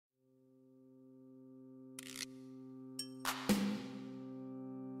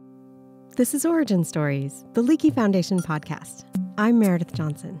This is Origin Stories, the Leakey Foundation podcast. I'm Meredith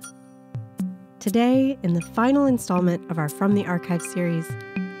Johnson. Today, in the final installment of our From the Archive series,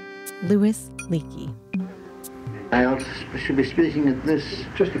 Louis Leakey. I also should be speaking at this...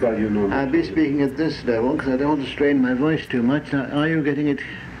 Just about you know. I'll be speaking at this level because I don't want to strain my voice too much. Now, are you getting it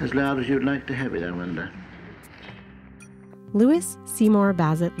as loud as you'd like to have it, I wonder? Louis Seymour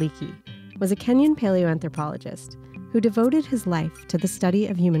Bassett Leakey was a Kenyan paleoanthropologist who devoted his life to the study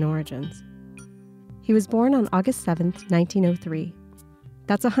of human origins. He was born on August 7th, 1903.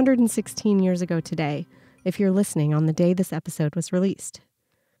 That's 116 years ago today, if you're listening on the day this episode was released.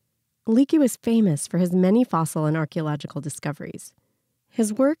 Leakey was famous for his many fossil and archaeological discoveries.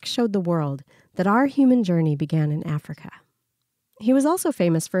 His work showed the world that our human journey began in Africa. He was also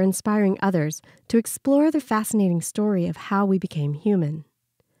famous for inspiring others to explore the fascinating story of how we became human.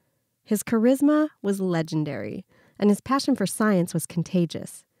 His charisma was legendary, and his passion for science was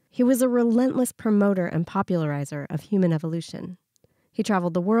contagious. He was a relentless promoter and popularizer of human evolution. He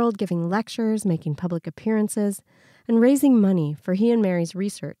traveled the world giving lectures, making public appearances, and raising money for he and Mary's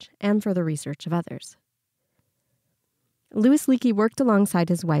research and for the research of others. Louis Leakey worked alongside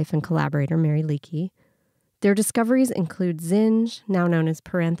his wife and collaborator, Mary Leakey. Their discoveries include Zinj, now known as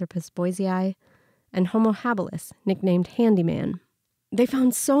Paranthropus boisei, and Homo habilis, nicknamed Handyman. They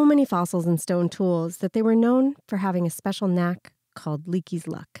found so many fossils and stone tools that they were known for having a special knack called Leakey's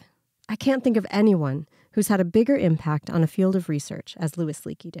luck. I can't think of anyone who's had a bigger impact on a field of research as Louis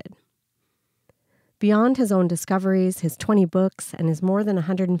Leakey did. Beyond his own discoveries, his 20 books, and his more than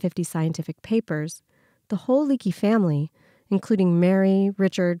 150 scientific papers, the whole Leakey family, including Mary,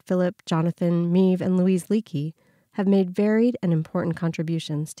 Richard, Philip, Jonathan, Meave, and Louise Leakey, have made varied and important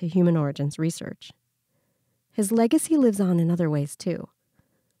contributions to human origins research. His legacy lives on in other ways, too.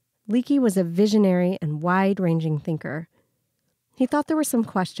 Leakey was a visionary and wide-ranging thinker. He thought there were some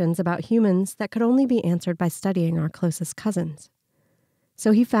questions about humans that could only be answered by studying our closest cousins.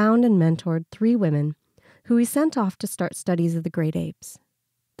 So he found and mentored 3 women who he sent off to start studies of the great apes.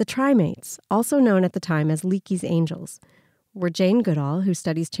 The trimates, also known at the time as Leakey's angels, were Jane Goodall, who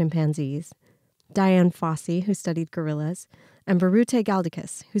studies chimpanzees, Diane Fossey, who studied gorillas, and Birute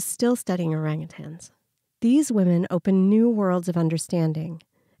Galdikas, who's still studying orangutans. These women opened new worlds of understanding,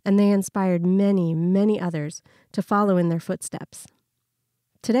 and they inspired many, many others to follow in their footsteps.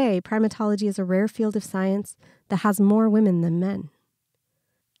 Today, primatology is a rare field of science that has more women than men.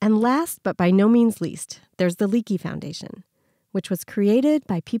 And last, but by no means least, there's the Leakey Foundation, which was created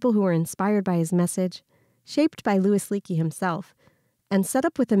by people who were inspired by his message, shaped by Louis Leakey himself, and set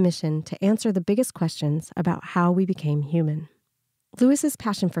up with a mission to answer the biggest questions about how we became human. Louis's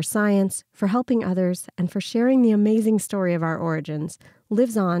passion for science, for helping others, and for sharing the amazing story of our origins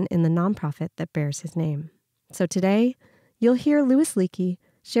lives on in the nonprofit that bears his name. So today, you'll hear Louis Leakey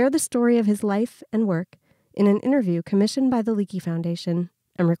share the story of his life and work in an interview commissioned by the Leakey Foundation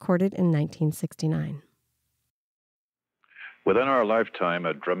and recorded in 1969. Within our lifetime,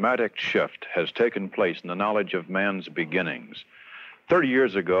 a dramatic shift has taken place in the knowledge of man's beginnings. 30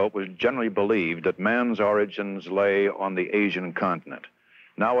 years ago, it was generally believed that man's origins lay on the Asian continent.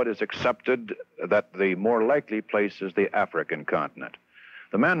 Now it is accepted that the more likely place is the African continent.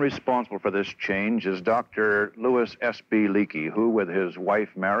 The man responsible for this change is Dr. Louis S.B. Leakey, who, with his wife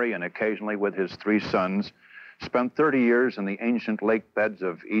Mary and occasionally with his 3 sons, spent 30 years in the ancient lake beds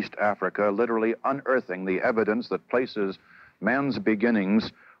of East Africa, literally unearthing the evidence that places man's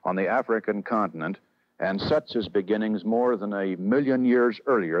beginnings on the African continent and sets his beginnings more than 1 million years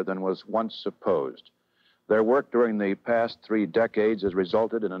earlier than was once supposed. Their work during the past 3 decades has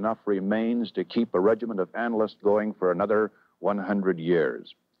resulted in enough remains to keep a regiment of analysts going for another 100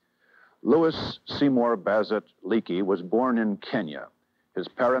 years. Louis Seymour Bassett Leakey was born in Kenya. His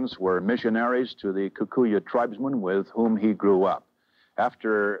parents were missionaries to the Kikuyu tribesmen with whom he grew up.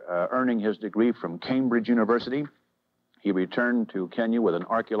 After earning his degree from Cambridge University, he returned to Kenya with an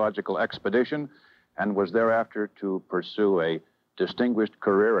archaeological expedition and was thereafter to pursue a distinguished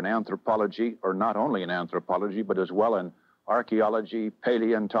career in anthropology, or not only in anthropology, but as well in archaeology,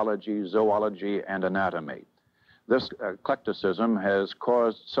 paleontology, zoology, and anatomy. This eclecticism has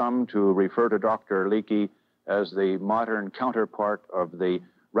caused some to refer to Dr. Leakey as the modern counterpart of the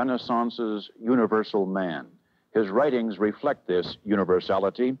Renaissance's universal man. His writings reflect this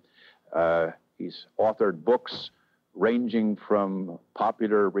universality. He's authored books ranging from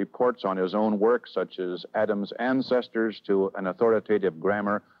popular reports on his own work, such as Adam's Ancestors, to an authoritative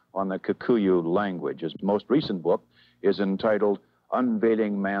grammar on the Kikuyu language. His most recent book is entitled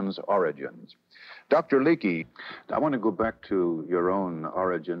Unveiling Man's Origins. Dr. Leakey, I want to go back to your own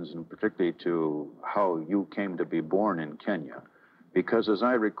origins, and particularly to how you came to be born in Kenya, because as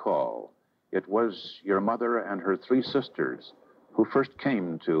I recall, it was your mother and her three sisters who first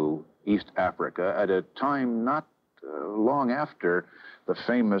came to East Africa at a time not long after the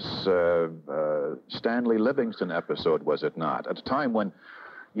famous Stanley Livingston episode, was it not? At a time when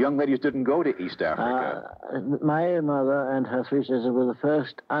young ladies didn't go to East Africa. My mother and her three sisters were the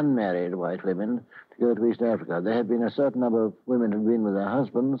first unmarried white women to go to East Africa. There had been a certain number of women who had been with their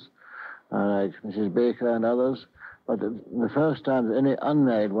husbands, like Mrs. Baker and others, but the first time that any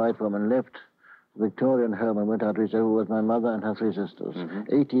unmarried white woman left the Victorian home and went out to East Africa was my mother and her three sisters,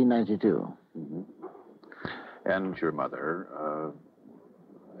 1892. And your mother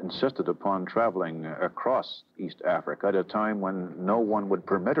insisted upon traveling across East Africa at a time when no one would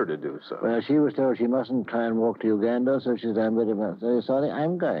permit her to do so. Well, she was told she mustn't try and walk to Uganda, so she said, I'm very sorry,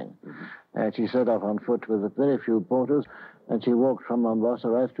 I'm going. And she set off on foot with very few porters, and she walked from Mombasa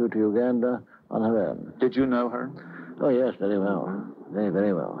right through to Uganda on her own. Did you know her? Oh, yes, very well. Very,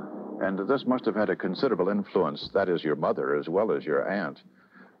 very well. And this must have had a considerable influence, that is your mother as well as your aunt.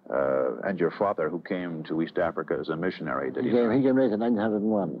 And your father, who came to East Africa as a missionary, did he? He came later,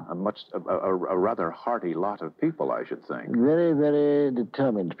 1901. A rather hearty lot of people, I should think. Very, very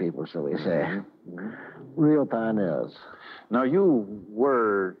determined people, so we say. Real pioneers. Now, you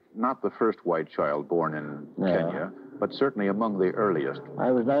were not the first white child born in Kenya, but certainly among the earliest.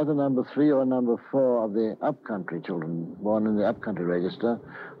 I was neither number 3 or number 4 of the upcountry children born in the upcountry register.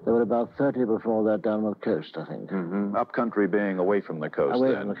 There were about 30 before that down the coast, I think. Upcountry being away from the coast,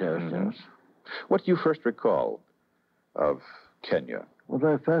 Away from the coast, yes. What do you first recall of Kenya? What do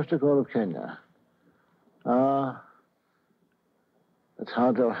I first recall of Kenya? It's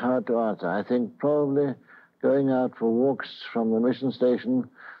hard to answer. I think probably going out for walks from the mission station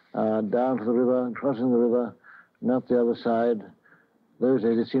down to the river, crossing the river, and up the other side. Those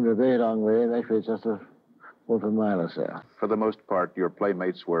days it seemed a very long way, and actually it's just a quarter of a mile or so. For the most part, your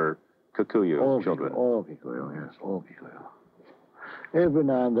playmates were Kikuyu children. All Kikuyu, yes, all Kikuyu. Every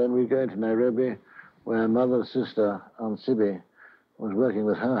now and then we go into Nairobi, where mother's sister, Aunt Sibi, was working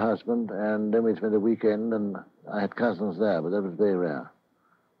with her husband, and then we spent a weekend, and I had cousins there, but that was very rare.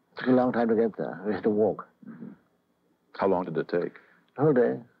 It took a long time to get there. We had to walk. How long did it take? The whole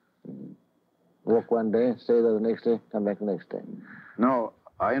day. Walk one day, stay there the next day, come back the next day. Now,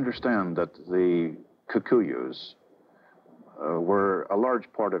 I understand that the Kikuyus were a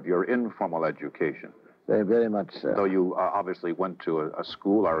large part of your informal education. Very, very much so. Though you obviously went to a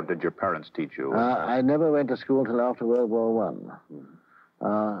school, or did your parents teach you? I never went to school till after World War I.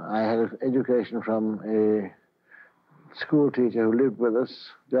 I had an education from a school teacher who lived with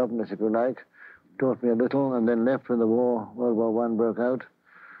us, governess if you like, taught me a little, and then left when the World War I broke out.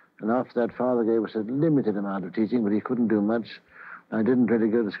 And after that, Father gave us a limited amount of teaching, but he couldn't do much. I didn't really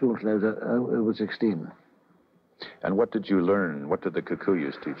go to school until I was over 16. And what did you learn? What did the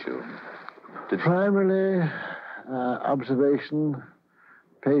Kikuyus teach you? Primarily, observation,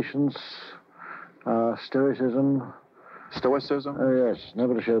 patience, stoicism. Stoicism? Oh, yes.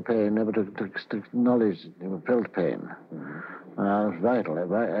 Never to show pain, never to acknowledge you felt pain. It's vital.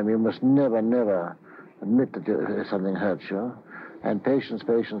 I mean, you must never admit that something hurts you. And patience,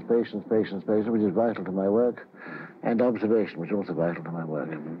 which is vital to my work. And observation, which is also vital to my work.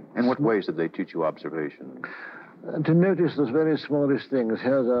 In what ways did they teach you observation? To notice the very smallest things.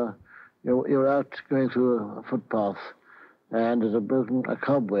 Here's you're out going through a footpath, and there's a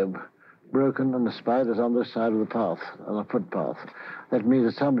cobweb broken, and the spider's on this side of the path, on the footpath. That means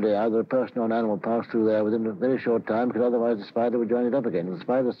that somebody, either a person or an animal, passed through there within a very short time, because otherwise the spider would join it up again. If the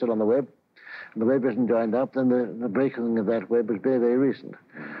spider's still on the web, and the web isn't joined up, then the breaking of that web is very, very recent.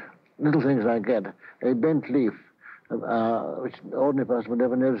 Little things like that. A bent leaf, which an ordinary person would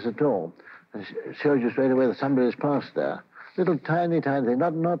never notice at all. It shows you straight away that somebody has passed there. Little tiny things,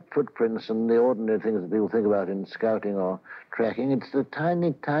 not footprints and the ordinary things that people think about in scouting or tracking. It's the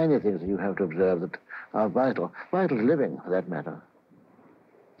tiny things that you have to observe that are vital. Vital to living, for that matter.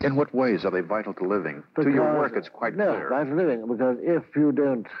 In what ways are they vital to living? To your work, it's quite clear. No, vital to living, because if you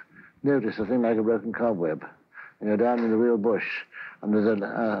don't notice a thing like a broken cobweb, and you're down in the real bush, and there's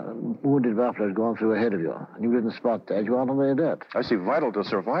a wounded buffalo gone through ahead of you, and you didn't spot that, you aren't on the dirt. I see. Vital to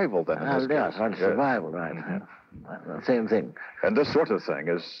survival, then, in this case. Yes, survival, right. Same thing. And this sort of thing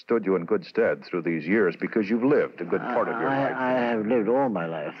has stood you in good stead through these years because you've lived a good part of your life. I have lived all my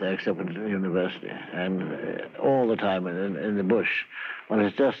life there, except at the university, and all the time in the bush. Well,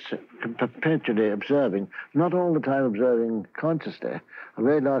 it's just perpetually observing, not all the time observing consciously. A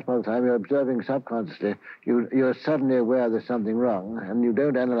very large part of the time you're observing subconsciously. You're suddenly aware there's something wrong, and you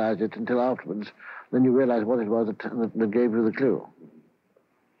don't analyze it until afterwards. Then you realize what it was that gave you the clue.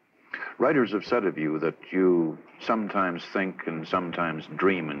 Writers have said of you that you sometimes think and sometimes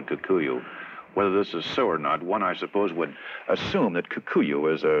dream in Kikuyu. Whether this is so or not, one, I suppose, would assume that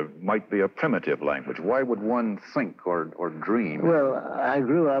Kikuyu might be a primitive language. Why would one think or dream? Well, I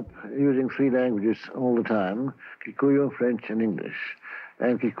grew up using 3 languages all the time, Kikuyu, French, and English.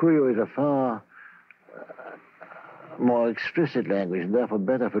 And Kikuyu is a far more explicit language, and therefore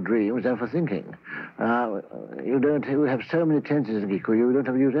better for dreams than for thinking. You have so many tenses in Kikuyu, you don't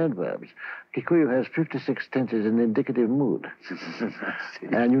have to use adverbs. Kikuyu has 56 tenses in the indicative mood.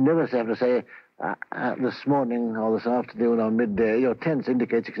 And you never have to say, this morning or this afternoon or midday. Your tense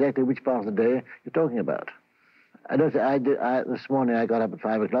indicates exactly which part of the day you're talking about. I don't say, this morning I got up at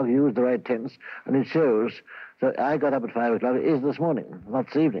 5 o'clock, you used the right tense, and it shows that I got up at 5 o'clock is this morning, not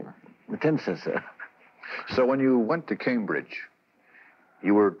this evening. The tense says so. So when you went to Cambridge,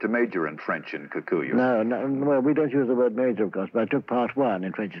 you were to major in French and Kikuyu? No, well, we don't use the word major, of course, but I took part 1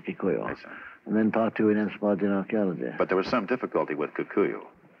 in French and Kikuyu. I see. And then part 2 in anthropology and archaeology. But there was some difficulty with Kikuyu.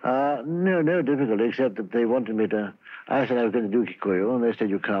 No difficulty, except that they wanted me to... I said I was going to do Kikuyu, and they said,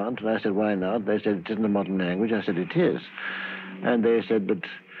 you can't. And I said, why not? They said, it isn't a modern language. I said, it is. And they said, but...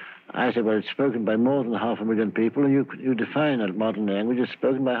 I said, well, it's spoken by more than 500,000 people, and you define a modern language as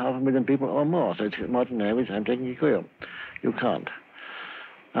spoken by 500,000 people or more. So it's a modern language, I'm taking Kikuyu. You can't.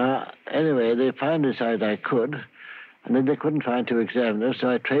 Anyway, they finally decided I could, and then they couldn't find 2 examiners, so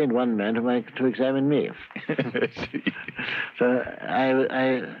I trained one man to examine me. So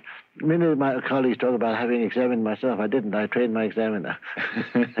many of my colleagues talk about having examined myself. I didn't. I trained my examiner.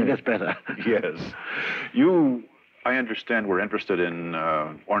 I guess better. Yes. You, I understand, were interested in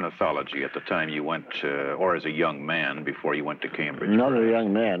ornithology at the time you went, or as a young man before you went to Cambridge. Not a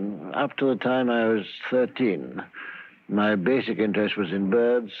young man. Up to the time I was 13. My basic interest was in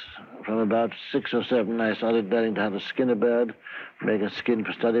birds. From about 6 or 7, I started learning to how to skin a bird, make a skin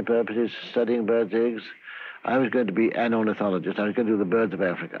for study purposes, studying birds' eggs. I was going to be an ornithologist. I was going to do the birds of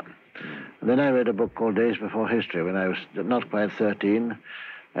Africa. And then I read a book called Days Before History when I was not quite 13,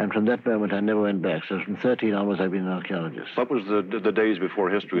 and from that moment I never went back. So from 13 onwards I've been an archaeologist. What was the Days Before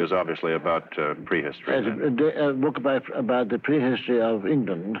History is obviously about prehistory. A book about the prehistory of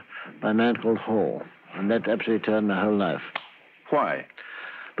England by a man called Hall, and that absolutely turned my whole life. Why?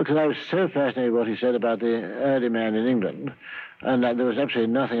 Because I was so fascinated with what he said about the early man in England, and there was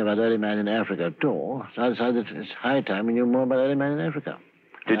absolutely nothing about early man in Africa at all. So I decided it's high time we knew more about early man in Africa.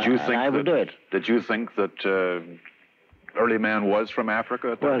 Did you think I would do it. Did you think that early man was from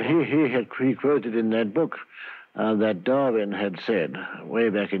Africa? Well, he quoted in that book that Darwin had said, way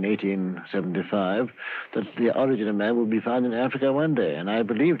back in 1875, that the origin of man would be found in Africa one day, and I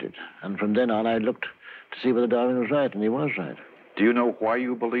believed it. And from then on, I looked to see whether Darwin was right, and he was right. Do you know why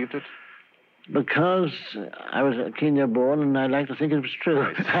you believed it? Because I was a Kenyan born, and I like to think it was true.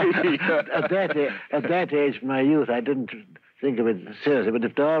 At that age, my youth, I didn't think of it seriously. But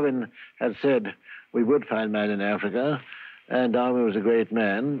if Darwin had said we would find man in Africa, and Darwin was a great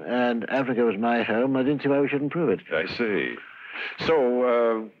man, and Africa was my home, I didn't see why we shouldn't prove it. I see.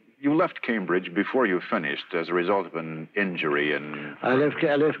 So you left Cambridge before you finished as a result of an injury, and I left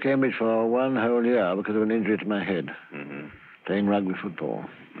Cambridge for 1 whole year because of an injury to my head, playing rugby football.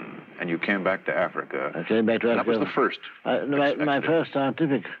 And you came back to Africa. I came back to Africa. That was the first. My first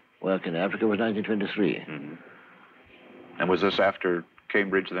scientific work in Africa was 1923. And was this after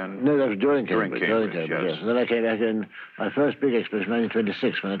Cambridge then? No, that was during Cambridge. Yes. And then I came back in my first big expedition in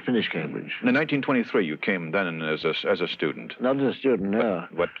 1926 when I'd finished Cambridge. In 1923, you came then as a student. Not as a student, no.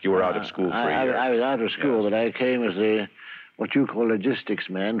 But you were out of school for a year. I was out of school, but I came as what you call logistics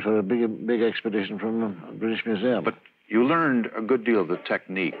man for a big expedition from the British Museum. But you learned a good deal of the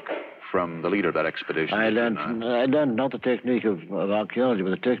technique from the leader of that expedition. I learned not the technique of archaeology,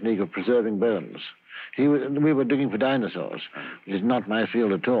 but the technique of preserving bones. We were digging for dinosaurs, which is not my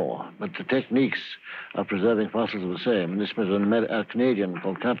field at all, but the techniques of preserving fossils are the same. And this was a Canadian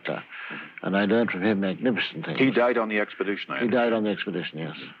called Kapta, and I learned from him magnificent things. He died on the expedition, He died on the expedition,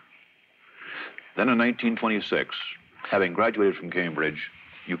 yes. Then in 1926, having graduated from Cambridge,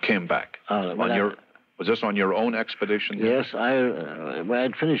 you came back. Was this on your own expedition? Yes,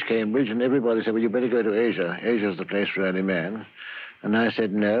 I'd finished Cambridge, and everybody said, well, you better go to Asia. Asia's the place for early man. And I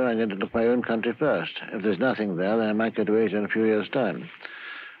said, no, I'm going to look my own country first. If there's nothing there, then I might go to Asia in a few years' time.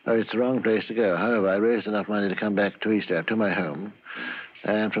 Oh, it's the wrong place to go. However, I raised enough money to come back to East Africa, to my home.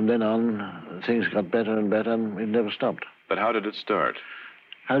 And from then on, things got better and better, and it never stopped. But how did it start?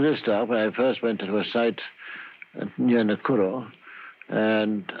 How did it start? Well, I first went to a site near Nakuru,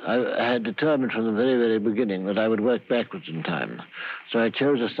 And I had determined from the very, very beginning that I would work backwards in time. So I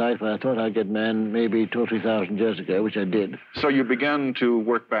chose a site where I thought I'd get man maybe 2,000 or 3,000 years ago, which I did. So you began to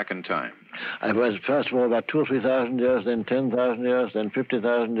work back in time? I was, first of all, about 2,000 or 3,000 years, then 10,000 years, then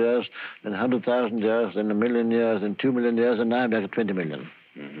 50,000 years, then 100,000 years, then 1,000,000 years, then 2,000,000 years, and now I'm back at 20 million.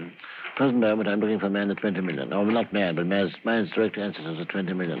 Mm-hmm. Present moment, I'm looking for man at 20 million. Oh, not man, but man's direct ancestors at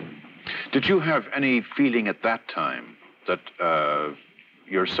 20 million. Did you have any feeling at that time that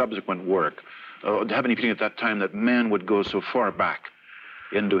your subsequent work, have any feeling at that time that man would go so far back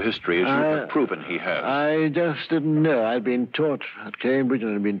into history as you have proven he has? I just didn't know. I'd been taught at Cambridge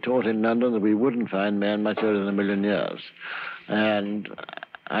and had been taught in London that we wouldn't find man much older than 1,000,000 years. And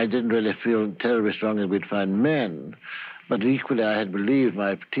I didn't really feel terribly strongly we'd find men. But equally, I had believed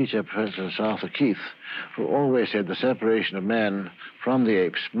my teacher, Professor Sir Arthur Keith, who always said the separation of man from the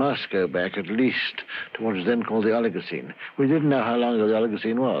apes must go back at least to what was then called the Oligocene. We didn't know how long ago the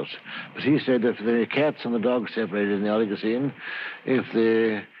Oligocene was, but he said that if the cats and the dogs separated in the Oligocene, if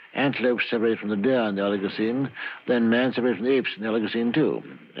the antelopes separated from the deer in the Oligocene, then man separated from the apes in the Oligocene too.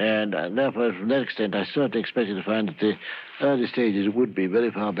 And therefore, from that extent, I certainly expected to find that the early stages would be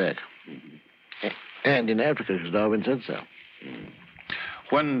very far back. And in Africa, because Darwin said so.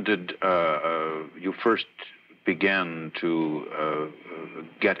 When did you first began to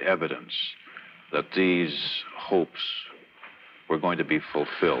get evidence that these hopes were going to be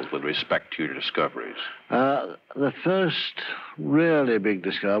fulfilled with respect to your discoveries? The first really big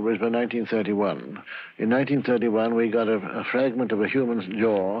discoveries were 1931. In 1931, we got a fragment of a human's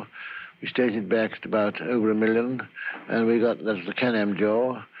jaw, which dated back to about over 1 million, and we got, that was the Kenyan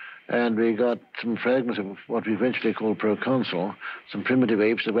jaw. And we got some fragments of what we eventually called proconsul, some primitive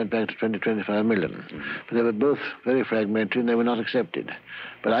apes that went back to 20, 25 million. Mm-hmm. But they were both very fragmentary and they were not accepted.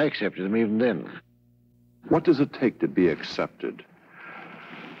 But I accepted them even then. What does it take to be accepted?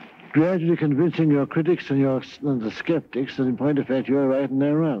 Gradually convincing your critics and the skeptics that in point of fact you're right and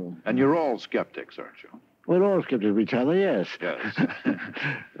they're wrong. And you're all skeptics, aren't you? We're all skeptics of each other, yes. Yes.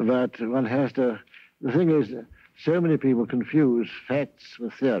 But one has to... The thing is... So many people confuse facts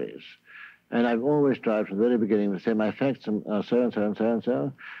with theories. And I've always tried from the very beginning to say my facts are so and so and so and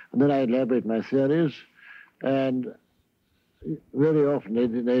so. And then I elaborate my theories. And very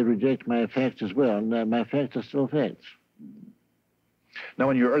often they reject my facts as well. And my facts are still facts.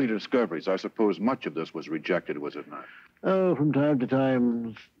 Now, in your early discoveries, I suppose much of this was rejected, was it not? Oh, from time to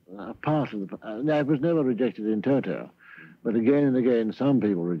time, part of it was never rejected in toto. But again and again, some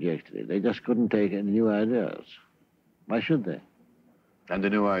people rejected it. They just couldn't take any new ideas. Why should they? And the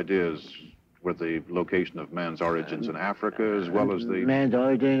new ideas were the location of man's origins in Africa, as well as the... Man's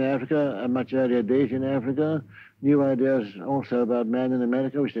origin in Africa, a much earlier date in Africa. New ideas also about man in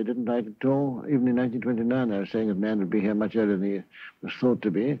America, which they didn't like at all. Even in 1929, they were saying that man would be here much earlier than he was thought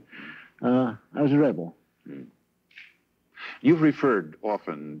to be. I was a rebel. You've referred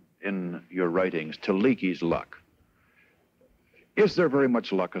often in your writings to Leakey's luck. Is there very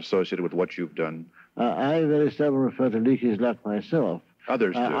much luck associated with what you've done? I very seldom refer to Leakey's luck myself.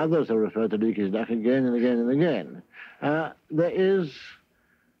 Others do. Others have referred to Leakey's luck again and again and again. There is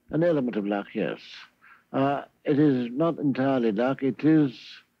an element of luck, yes. It is not entirely luck. It is...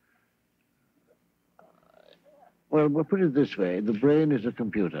 Well, we'll put it this way. The brain is a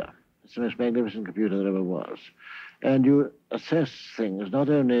computer. It's the most magnificent computer there ever was. And you assess things, not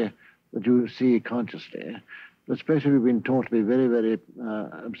only that you see consciously, but especially we've been taught to be very, very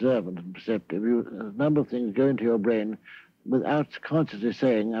observant and perceptive. A number of things go into your brain without consciously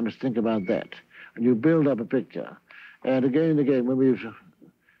saying, I must think about that. And you build up a picture. And again, when we've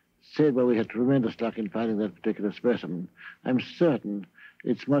said, well, we had tremendous luck in finding that particular specimen, I'm certain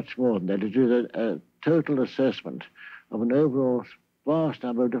it's much more than that. It is a total assessment of an overall vast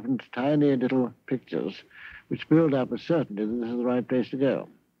number of different tiny little pictures which build up a certainty that this is the right place to go.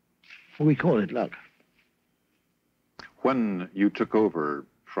 We call it luck. When you took over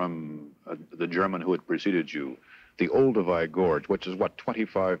from the German who had preceded you, the Olduvai Gorge, which is, what,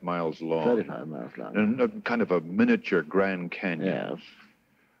 25 miles long? 35 miles long. And kind of a miniature Grand Canyon. Yes.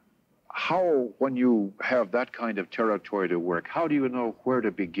 How, when you have that kind of territory to work, how do you know where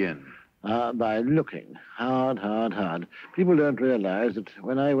to begin? By looking hard. People don't realize that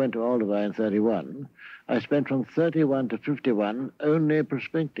when I went to Olduvai in 31, I spent from 31 to 51 only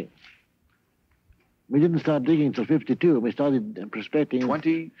prospecting. We didn't start digging until 52. We started prospecting...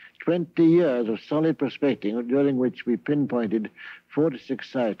 20 years of solid prospecting, during which we pinpointed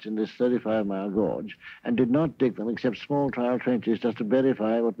 46 sites in this 35-mile gorge and did not dig them except small trial trenches just to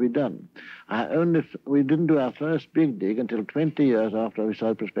verify what we'd done. We didn't do our first big dig until 20 years after we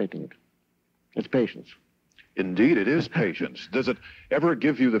started prospecting it. It's patience. Indeed, it is patience. Does it ever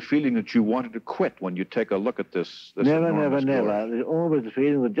give you the feeling that you wanted to quit when you take a look at this Never, enormous never, gorge? never. There's always the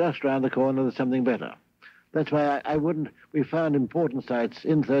feeling that just round the corner there's something better. That's why I wouldn't. We found important sites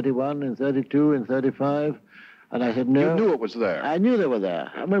in 31, in 32, in 35, and I said no. You knew it was there. I knew they were there.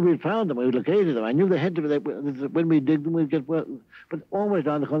 I mean, we found them, we located them. I knew they had to be there. When we dig them, we'd get work. But always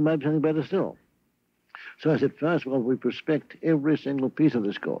down the corner might be something better still. So I said, first of all, we prospect every single piece of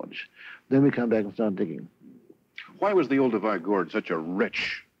this gorge. Then we come back and start digging. Why was the Olduvai Gorge such a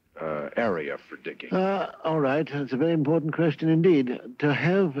rich area for digging? All right, that's a very important question indeed. To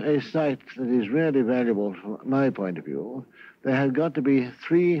have a site that is really valuable from my point of view, there have got to be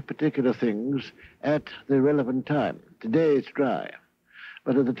three particular things at the relevant time. Today it's dry.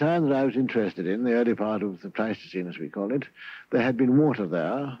 But at the time that I was interested in, the early part of the Pleistocene, as we call it, there had been water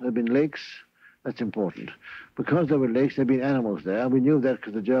there, there had been lakes. That's important. Because there were lakes, there had been animals there. We knew that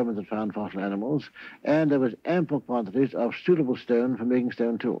because the Germans had found fossil animals. And there was ample quantities of suitable stone for making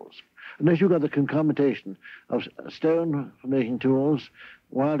stone tools. Unless you got the concomitation of stone for making tools,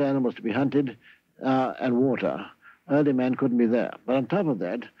 wild animals to be hunted, and water, early man couldn't be there. But on top of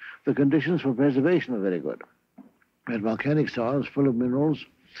that, the conditions for preservation were very good. We had volcanic soils full of minerals,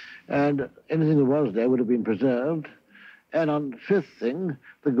 and anything that was there would have been preserved. And on fifth thing,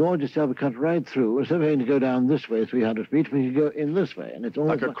 the gorge itself would cut right through. Instead of having to go down this way 300 feet, we could go in this way. And it's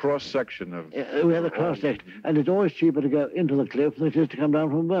always like a cross-section of... we had a cross-section. And it's always cheaper to go into the cliff than it is to come down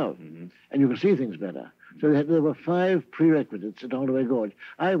from above. Mm-hmm. And you can see things better. So there were 5 prerequisites at Olduvai Gorge.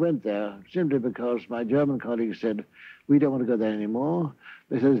 I went there simply because my German colleagues said, we don't want to go there anymore.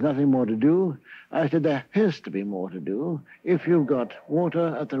 They said, there's nothing more to do. I said, there has to be more to do. If you've got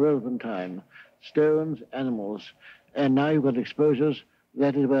water at the relevant time, stones, animals, and now you've got exposures,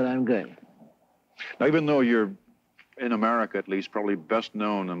 that is where I'm going. Now, even though you're, in America at least, probably best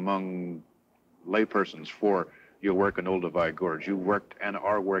known among laypersons for your work in Olduvai Gorge, you worked and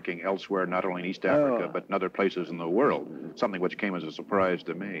are working elsewhere, not only in East Africa, but in other places in the world, something which came as a surprise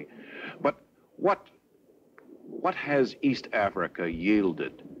to me. But what has East Africa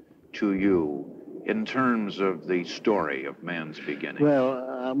yielded to you in terms of the story of man's beginning?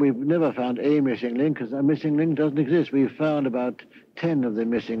 Well, we've never found a missing link, because a missing link doesn't exist. We've found about 10 of the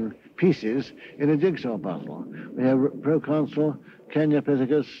missing pieces in a jigsaw puzzle. We have proconsul,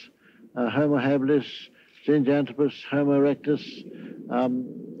 Kenyan, Homo habilis, Zinjanthropus, Homo erectus,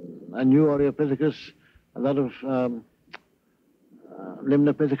 a new Oreopithecus, a lot of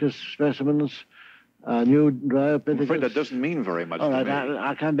Limnopithecus specimens, new Dryopithecus. I'm afraid that doesn't mean very much to me. All right,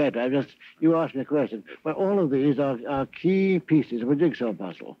 I'll come back to it. You asked me a question. Well, all of these are key pieces of a jigsaw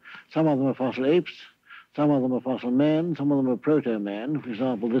puzzle. Some of them are fossil apes, some of them are fossil man, some of them are proto-man. For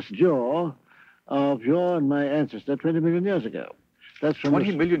example, this jaw of your and my ancestor 20 million years ago. That's from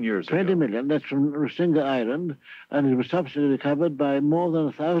 20 million years ago? 20 million. That's from Rusinga Island, and it was subsequently covered by more than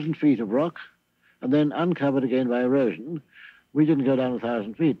 1,000 feet of rock, and then uncovered again by erosion. We didn't go down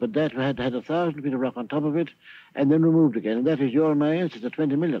 1,000 feet, but that had 1,000 feet of rock on top of it, and then removed again. And that is your and my ancestor,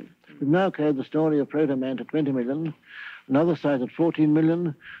 20 million. We've now carried the story of proto-man to 20 million, another site at 14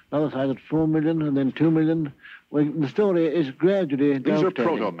 million, another site at 4 million, and then 2 million. Well, the story is gradually... These are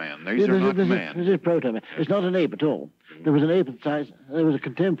proto-man. These are not man. This is proto-man. It's not an ape at all. There was an ape at the size... There was a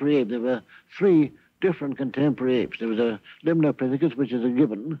contemporary ape. There were 3 different contemporary apes. There was a Limnopithecus, which is a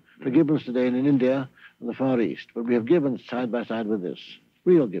gibbon. The gibbons today in India and the Far East. But we have gibbons side by side with this.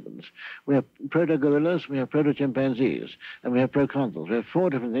 Real gibbons. We have proto-gorillas, we have proto-chimpanzees, and we have proconsuls. We have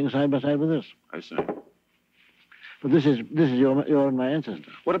 4 different things side by side with this. I see. But this is your and my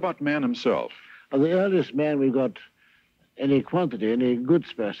ancestor. What about man himself? The earliest man we've got any quantity, any good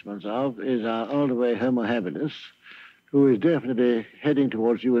specimens of, is our Olduvai Homo habilis, who is definitely heading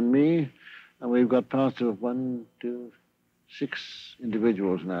towards you and me, and we've got parts of 1, 2, 6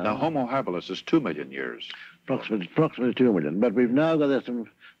 individuals now. Now, Homo habilis is 2 million years. Approximately 2 million. But we've now got some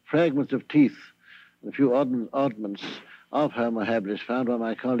fragments of teeth, a few oddments of Homo habilis found by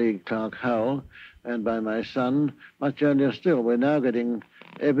my colleague Clark Howell and by my son much earlier still. We're now getting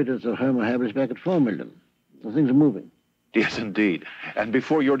evidence of Homo habilis back at 4 million. So things are moving. Yes, indeed. And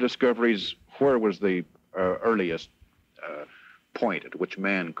before your discoveries, where was the earliest point at which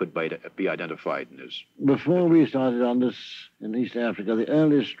man could be identified in his... Before we started on this in East Africa, the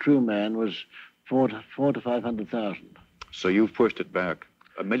earliest true man was 400 to 500,000. So you've pushed it back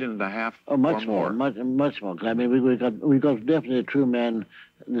 1.5 million or more. Much more. I mean, we've got definitely a true man.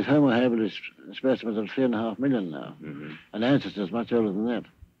 This Homo habilis specimens of 3.5 million now, and ancestors much older than that.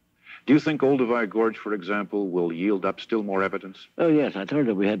 Do you think Olduvai Gorge, for example, will yield up still more evidence? Oh, yes, I told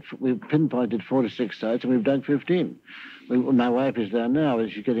you we pinpointed 46 sites and we've dug 15. My wife is there now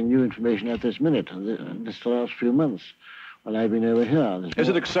and she's getting new information at this minute, this the last few months while I've been over here. Is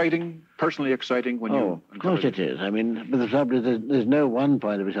it exciting, personally exciting when you... Oh, of course it is. I mean, but the trouble is there's no one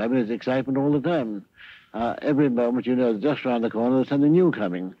point of excitement. It's excitement all the time. Every moment, you know, just around the corner, there's something new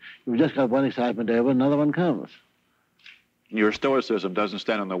coming. You've just got one excitement over, another one comes. Your stoicism doesn't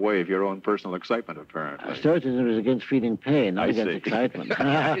stand in the way of your own personal excitement, apparently. Stoicism is against feeling pain, not against excitement.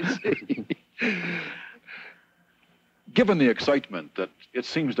 I see. Given the excitement that it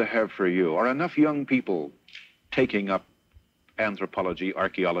seems to have for you, are enough young people taking up anthropology,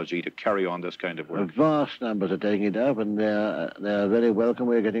 archaeology to carry on this kind of work? Vast numbers are taking it up, and they're very welcome.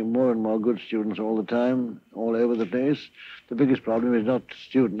 We're getting more and more good students all the time, all over the place. The biggest problem is not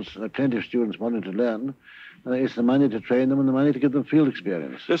students. There are plenty of students wanting to learn. It's the money to train them and the money to give them field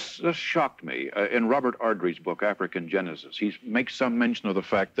experience. This shocked me. In Robert Ardrey's book, African Genesis, he makes some mention of the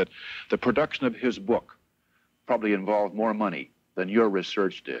fact that the production of his book probably involved more money than your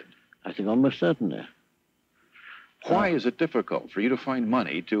research did. I think almost certainly. Why is it difficult for you to find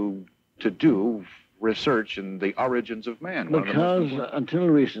money to do research in the origins of man? Because until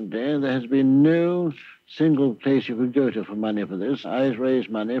recently, there has been no single place you could go to for money for this. I've raised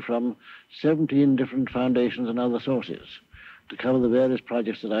money from 17 different foundations and other sources to cover the various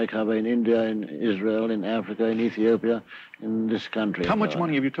projects that I cover in India, in Israel, in Africa, in Ethiopia, in this country. How much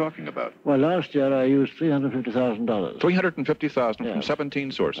money are you talking about? Well, last year I used $350,000. $350,000 yes. From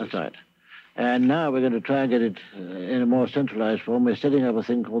 17 sources? That's right. And now we're going to try and get it in a more centralized form. We're setting up a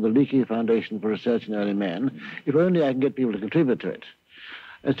thing called the Leakey Foundation for Research in Early Man. If only I can get people to contribute to it.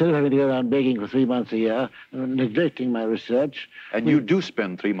 Instead of having to go around begging for 3 months a year, and neglecting my research. And you do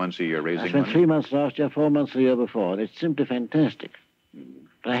spend 3 months a year raising money? I spent 3 months last year, 4 months the year before. And it's simply fantastic.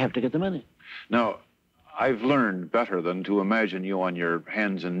 But I have to get the money. Now, I've learned better than to imagine you on your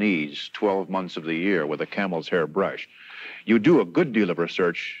hands and knees 12 months of the year with a camel's hair brush. You do a good deal of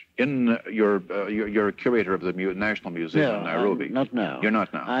research in you're curator of the National Museum in Nairobi. Not now. You're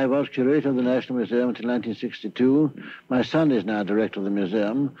not now. I was curator of the National Museum until 1962. My son is now director of the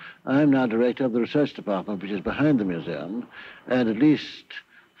museum. I'm now director of the research department, which is behind the museum. And at least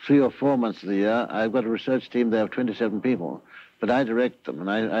 3 or 4 months of the year, I've got a research team there of 27 people. But I direct them,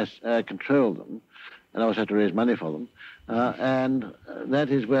 and I control them. And I also have to raise money for them. And that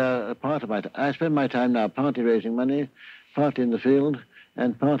is where a part of my time... I spend my time now partly raising money, partly in the field,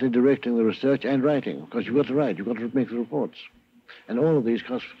 and partly directing the research and writing, because you've got to write, you've got to make the reports. And all of these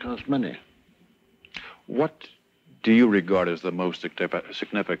cost money. What do you regard as the most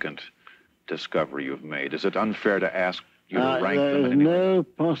significant discovery you've made? Is it unfair to ask you to rank them? There's no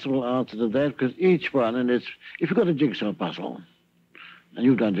possible answer to that, because each one, and if you've got a jigsaw puzzle, and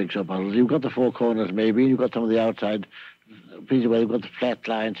you've done jigsaw puzzles, you've got the 4 corners maybe, you've got some of the outside pieces where you've got the flat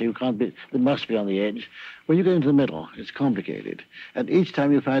line, so you can't be, it must be on the edge. When you go into the middle, it's complicated. And each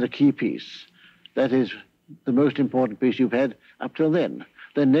time you find a key piece, that is the most important piece you've had up till then.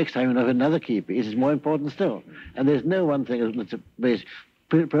 Then next time you have another key piece, it's more important still. And there's no one thing that's a base.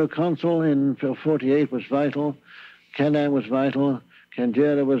 Proconsul in 48 was vital, Kenyan was vital,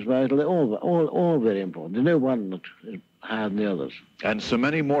 Kenyan was vital. They're all very important. There's no one that is higher than the others. And so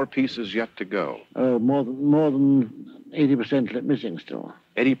many more pieces yet to go. Oh, more than 80% missing still.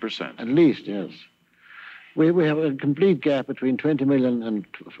 80%? At least, yes. We have a complete gap between 20 million and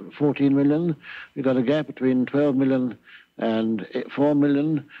 14 million. We've got a gap between 12 million and 4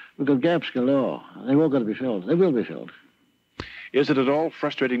 million. We've got gaps galore. They've all got to be filled. They will be filled. Is it at all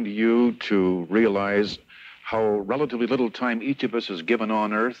frustrating to you to realize how relatively little time each of us is given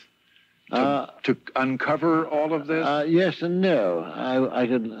on Earth to uncover all of this? Yes and no.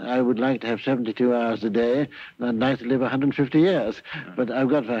 I would like to have 72 hours a day, and I'd like to live 150 years. But I've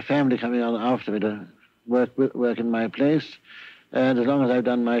got my family coming on after me to work in my place, and as long as I've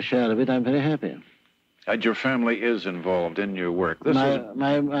done my share of it, I'm very happy. And your family is involved in your work.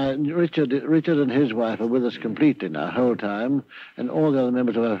 Richard and his wife are with us completely now, whole time, and all the other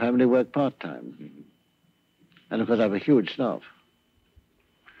members of our family work part-time. And of course, I have a huge staff.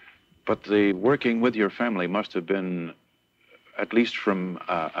 But the working with your family must have been, at least from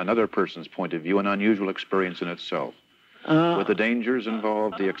another person's point of view, an unusual experience in itself. With the dangers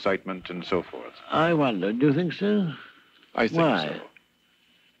involved, the excitement, and so forth. I wonder, do you think so? I think Why? so.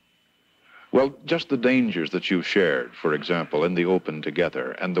 Well, just the dangers that you've shared, for example, in the open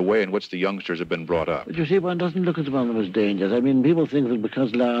together, and the way in which the youngsters have been brought up. But you see, one doesn't look at them as dangers. I mean, people think that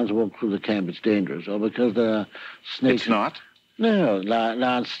because lions walk through the camp, it's dangerous, or because there are snakes... It's not? No,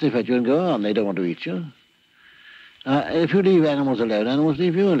 lions sniff at you and go on. They don't want to eat you. If you leave animals alone, animals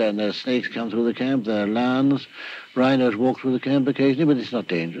leave you alone. There's snakes come through the camp, there are lions, rhinos walk through the camp occasionally, but it's not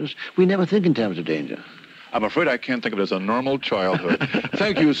dangerous. We never think in terms of danger. I'm afraid I can't think of it as a normal childhood.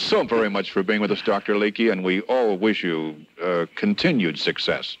 Thank you so very much for being with us, Dr. Leakey, and we all wish you continued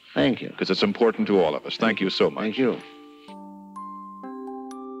success. Thank you. Because it's important to all of us. Thank you so much. Thank you.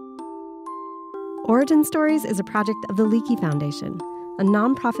 Origin Stories is a project of the Leakey Foundation, a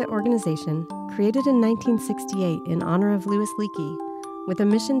nonprofit organization created in 1968 in honor of Louis Leakey, with a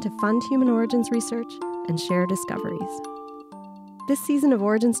mission to fund human origins research and share discoveries. This season of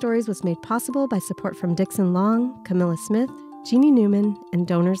Origin Stories was made possible by support from Dixon Long, Camilla Smith, Jeannie Newman, and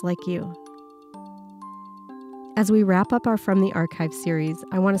donors like you. As we wrap up our From the Archive series,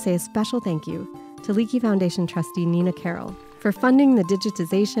 I want to say a special thank you to Leakey Foundation trustee Nina Carroll for funding the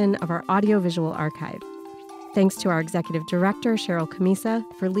digitization of our audiovisual archive. Thanks to our executive director, Cheryl Camisa,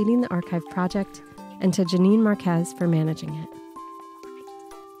 for leading the archive project, and to Janine Marquez for managing it.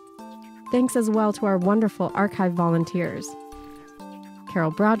 Thanks as well to our wonderful archive volunteers,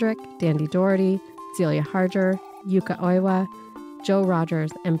 Carol Broderick, Dandy Doherty, Zelia Harger, Yuka Oiwa, Joe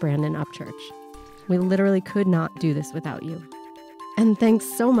Rogers, and Brandon Upchurch. We literally could not do this without you. And thanks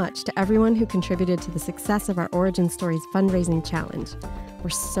so much to everyone who contributed to the success of our Origin Stories fundraising challenge. We're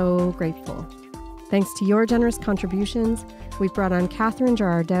so grateful. Thanks to your generous contributions, we've brought on Catherine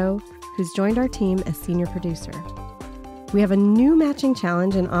Girardeau, who's joined our team as senior producer. We have a new matching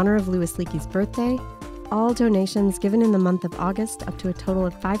challenge in honor of Louis Leakey's birthday. All donations given in the month of August up to a total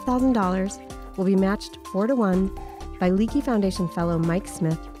of $5,000 will be matched 4-to-1 by Leakey Foundation fellow Mike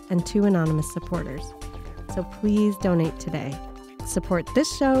Smith and 2 anonymous supporters. So please donate today. Support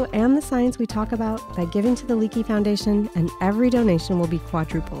this show and the science we talk about by giving to the Leakey Foundation, and every donation will be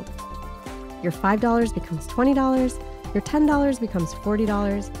quadrupled. Your $5 becomes $20, your $10 becomes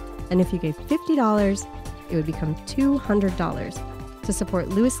 $40, and if you gave $50, it would become $200 to support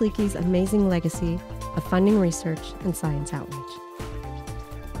Louis Leakey's amazing legacy of funding research and science outreach.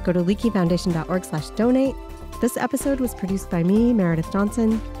 Go to leakeyfoundation.org/donate. This episode was produced by me, Meredith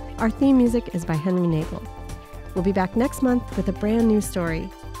Johnson. Our theme music is by Henry Nagel. We'll be back next month with a brand new story.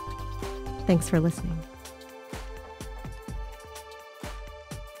 Thanks for listening.